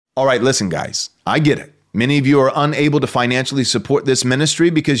All right, listen, guys, I get it. Many of you are unable to financially support this ministry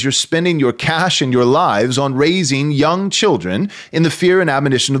because you're spending your cash and your lives on raising young children in the fear and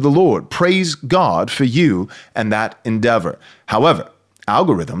admonition of the Lord. Praise God for you and that endeavor. However,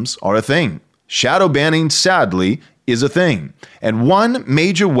 algorithms are a thing. Shadow banning, sadly, is a thing. And one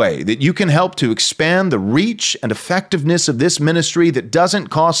major way that you can help to expand the reach and effectiveness of this ministry that doesn't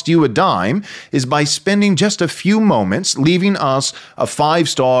cost you a dime is by spending just a few moments leaving us a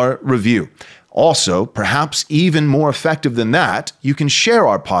 5-star review. Also, perhaps even more effective than that, you can share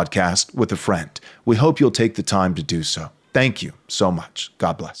our podcast with a friend. We hope you'll take the time to do so. Thank you so much.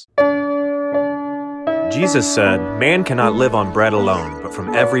 God bless. Jesus said, "Man cannot live on bread alone, but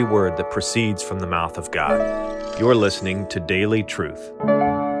from every word that proceeds from the mouth of God." You're listening to Daily Truth.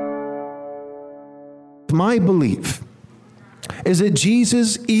 My belief is that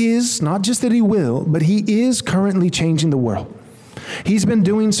Jesus is, not just that he will, but he is currently changing the world. He's been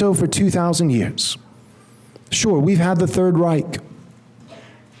doing so for 2,000 years. Sure, we've had the Third Reich.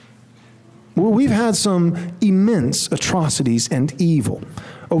 Well, we've had some immense atrocities and evil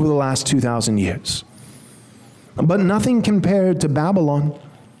over the last 2,000 years. But nothing compared to Babylon.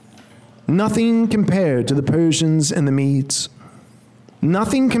 Nothing compared to the Persians and the Medes.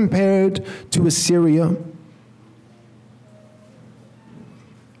 Nothing compared to Assyria.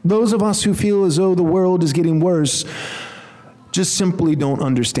 Those of us who feel as though the world is getting worse just simply don't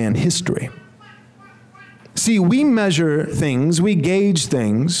understand history. See, we measure things, we gauge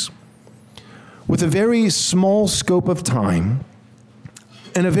things with a very small scope of time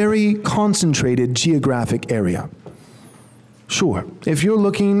and a very concentrated geographic area. Sure, if you're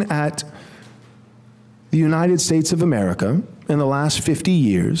looking at the United States of America in the last 50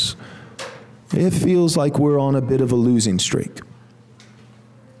 years, it feels like we're on a bit of a losing streak.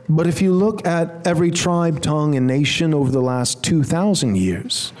 But if you look at every tribe, tongue, and nation over the last 2,000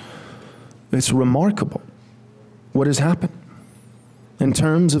 years, it's remarkable what has happened in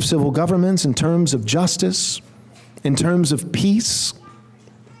terms of civil governments, in terms of justice, in terms of peace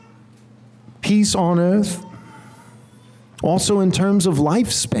on earth, also in terms of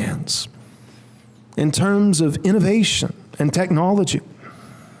lifespans, in terms of innovation and technology.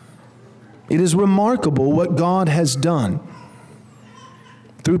 It is remarkable what God has done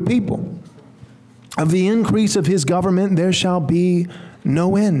through people. Of the increase of his government, there shall be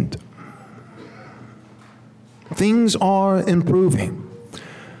no end. Things are improving.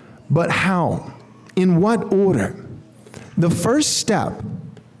 But how? In what order? The first step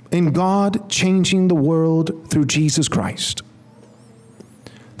in God changing the world through Jesus Christ.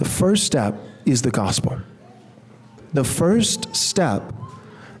 The first step is the gospel. The first step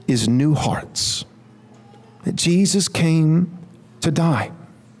is new hearts. That Jesus came to die.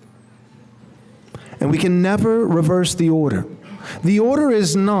 And we can never reverse the order. The order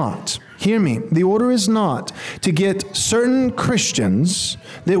is not, hear me, the order is not to get certain Christians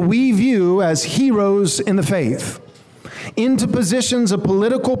that we view as heroes in the faith into positions of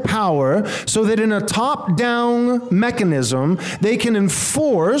political power so that in a top-down mechanism they can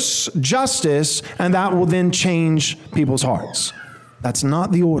enforce justice and that will then change people's hearts. That's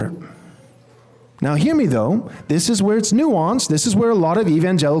not the order. Now hear me though, this is where it's nuanced. This is where a lot of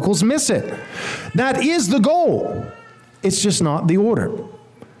evangelicals miss it. That is the goal. It's just not the order.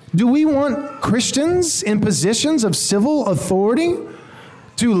 Do we want Christians in positions of civil authority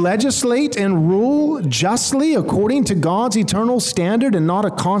to legislate and rule justly according to God's eternal standard and not a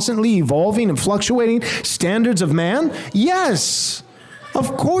constantly evolving and fluctuating standards of man? Yes,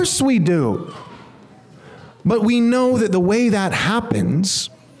 of course we do. But we know that the way that happens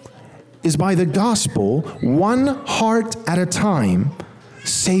is by the gospel, one heart at a time,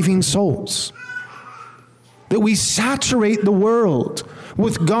 saving souls. That we saturate the world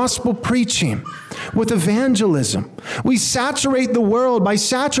with gospel preaching, with evangelism. We saturate the world by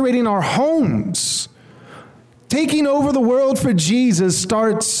saturating our homes. Taking over the world for Jesus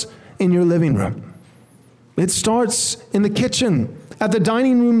starts in your living room. It starts in the kitchen, at the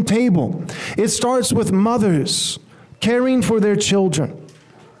dining room table. It starts with mothers caring for their children.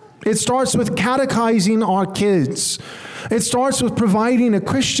 It starts with catechizing our kids. It starts with providing a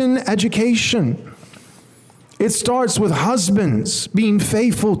Christian education. It starts with husbands being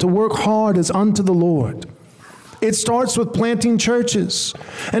faithful to work hard as unto the Lord. It starts with planting churches.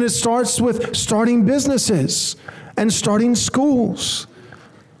 And it starts with starting businesses and starting schools.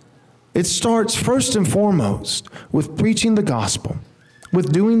 It starts first and foremost with preaching the gospel,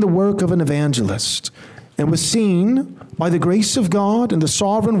 with doing the work of an evangelist, and with seeing, by the grace of God and the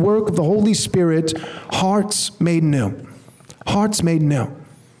sovereign work of the Holy Spirit, hearts made new. Hearts made new.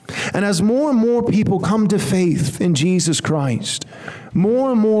 And as more and more people come to faith in Jesus Christ,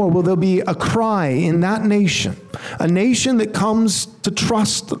 more and more will there be a cry in that nation, a nation that comes to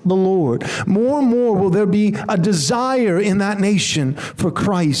trust the Lord. More and more will there be a desire in that nation for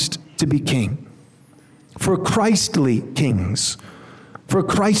Christ to be king, for Christly kings, for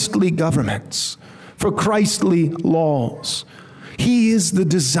Christly governments, for Christly laws. He is the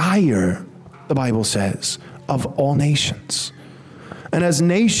desire, the Bible says, of all nations. And as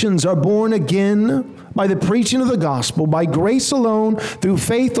nations are born again by the preaching of the gospel, by grace alone, through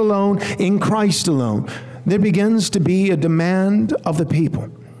faith alone, in Christ alone, there begins to be a demand of the people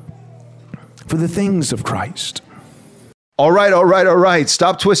for the things of Christ. All right.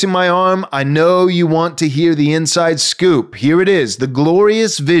 Stop twisting my arm. I know you want to hear the inside scoop. Here it is, the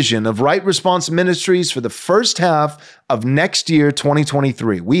glorious vision of Right Response Ministries for the first half of next year,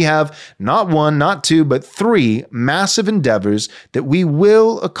 2023. We have not one, not two, but three massive endeavors that we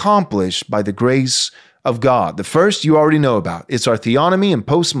will accomplish by the grace of God. The first you already know about. It's our Theonomy and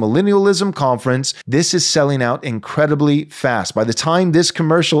Postmillennialism Conference. This is selling out incredibly fast. By the time this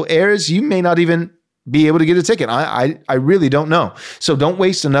commercial airs, you may not even be able to get a ticket. I really don't know. So don't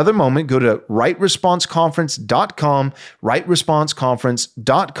waste another moment. Go to rightresponseconference.com,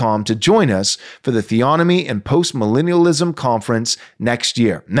 rightresponseconference.com to join us for the Theonomy and Postmillennialism Conference next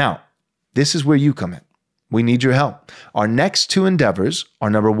year. Now, this is where you come in. We need your help. Our next two endeavors are,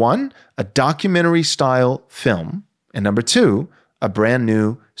 number one, a documentary-style film, and number two, a brand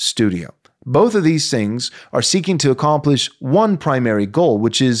new studio. Both of these things are seeking to accomplish one primary goal,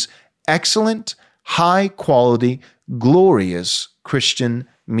 which is excellent, high-quality, glorious Christian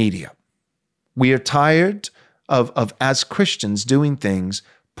media. We are tired of as Christians doing things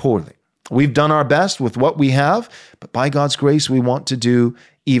poorly. We've done our best with what we have, but by God's grace, we want to do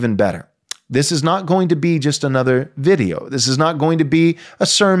even better. This is not going to be just another video. This is not going to be a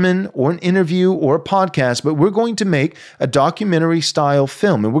sermon or an interview or a podcast, but we're going to make a documentary-style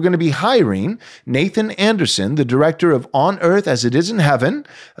film. And we're going to be hiring Nathan Anderson, the director of On Earth as It Is in Heaven,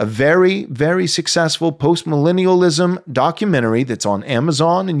 a very, very successful post-millennialism documentary that's on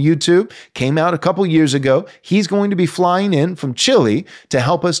Amazon and YouTube, came out a couple years ago. He's going to be flying in from Chile to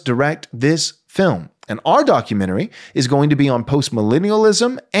help us direct this film. And our documentary is going to be on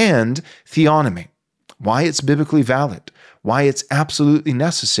postmillennialism and theonomy, why it's biblically valid, why it's absolutely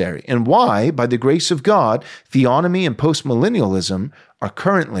necessary, and why, by the grace of God, theonomy and postmillennialism are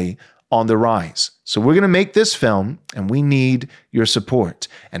currently on the rise. So we're going to make this film, and we need your support.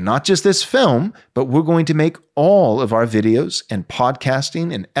 And not just this film, but we're going to make all of our videos and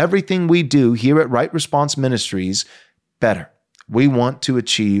podcasting and everything we do here at Right Response Ministries better. We want to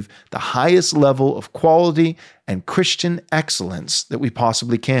achieve the highest level of quality and Christian excellence that we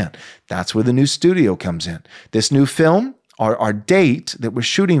possibly can. That's where the new studio comes in. This new film, our date that we're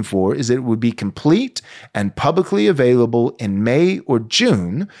shooting for is that it would be complete and publicly available in May or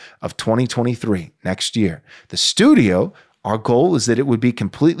June of 2023, next year. The studio, our goal is that it would be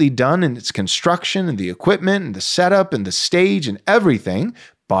completely done in its construction and the equipment and the setup and the stage and everything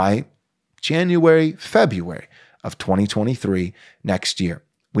by January, February of 2023 next year.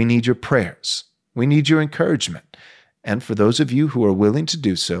 We need your prayers. We need your encouragement. And for those of you who are willing to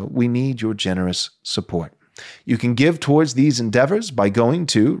do so, we need your generous support. You can give towards these endeavors by going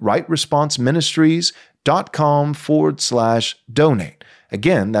to rightresponseministries.com/donate.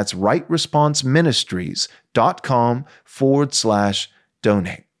 Again, that's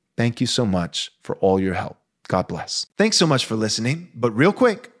rightresponseministries.com/donate. Thank you so much for all your help. God bless. Thanks so much for listening. But real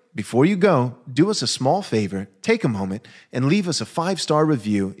quick, before you go, do us a small favor, take a moment, and leave us a 5-star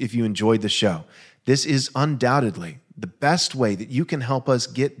review if you enjoyed the show. This is undoubtedly the best way that you can help us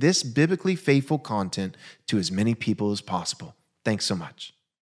get this biblically faithful content to as many people as possible. Thanks so much.